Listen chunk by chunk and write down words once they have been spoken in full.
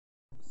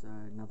So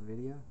another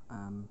video,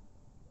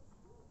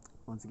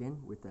 once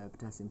again with the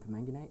potassium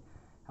permanganate.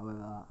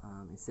 However,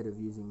 instead of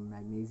using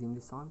magnesium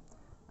this time,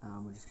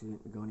 we're just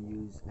going to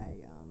use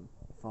a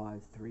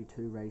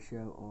 5:3:2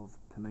 ratio of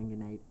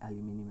permanganate,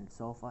 aluminium and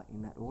sulfur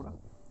in that order.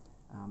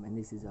 And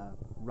this is a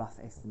rough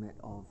estimate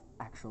of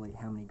actually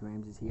how many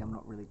grams is here. I'm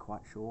not really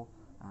quite sure,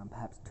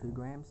 perhaps 2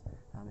 grams,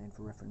 and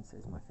for reference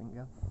there's my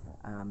finger.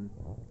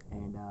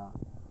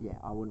 Yeah,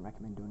 I wouldn't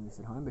recommend doing this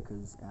at home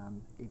because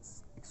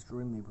it's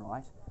extremely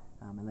bright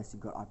unless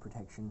you've got eye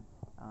protection,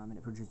 and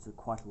it produces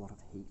quite a lot of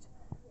heat.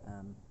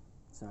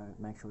 So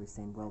make sure you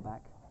stand well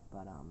back,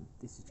 but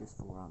this is just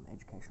for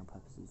educational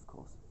purposes, of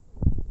course.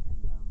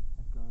 And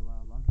let's go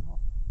launch it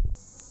off.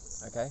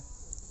 Okay,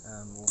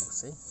 we'll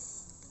see.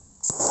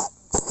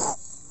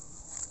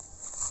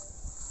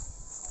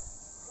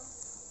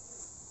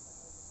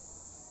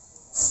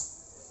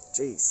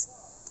 Jeez,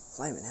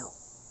 flaming hell.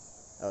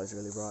 That was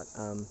really bright.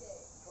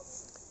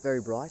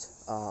 Very bright,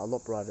 a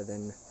lot brighter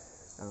than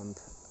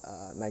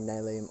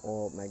magnesium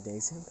or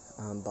magnesium,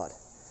 but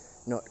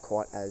not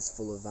quite as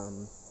full of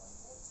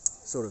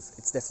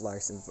its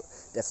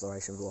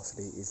defloration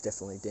velocity is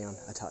definitely down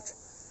a touch.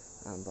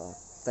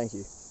 Thank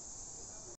you.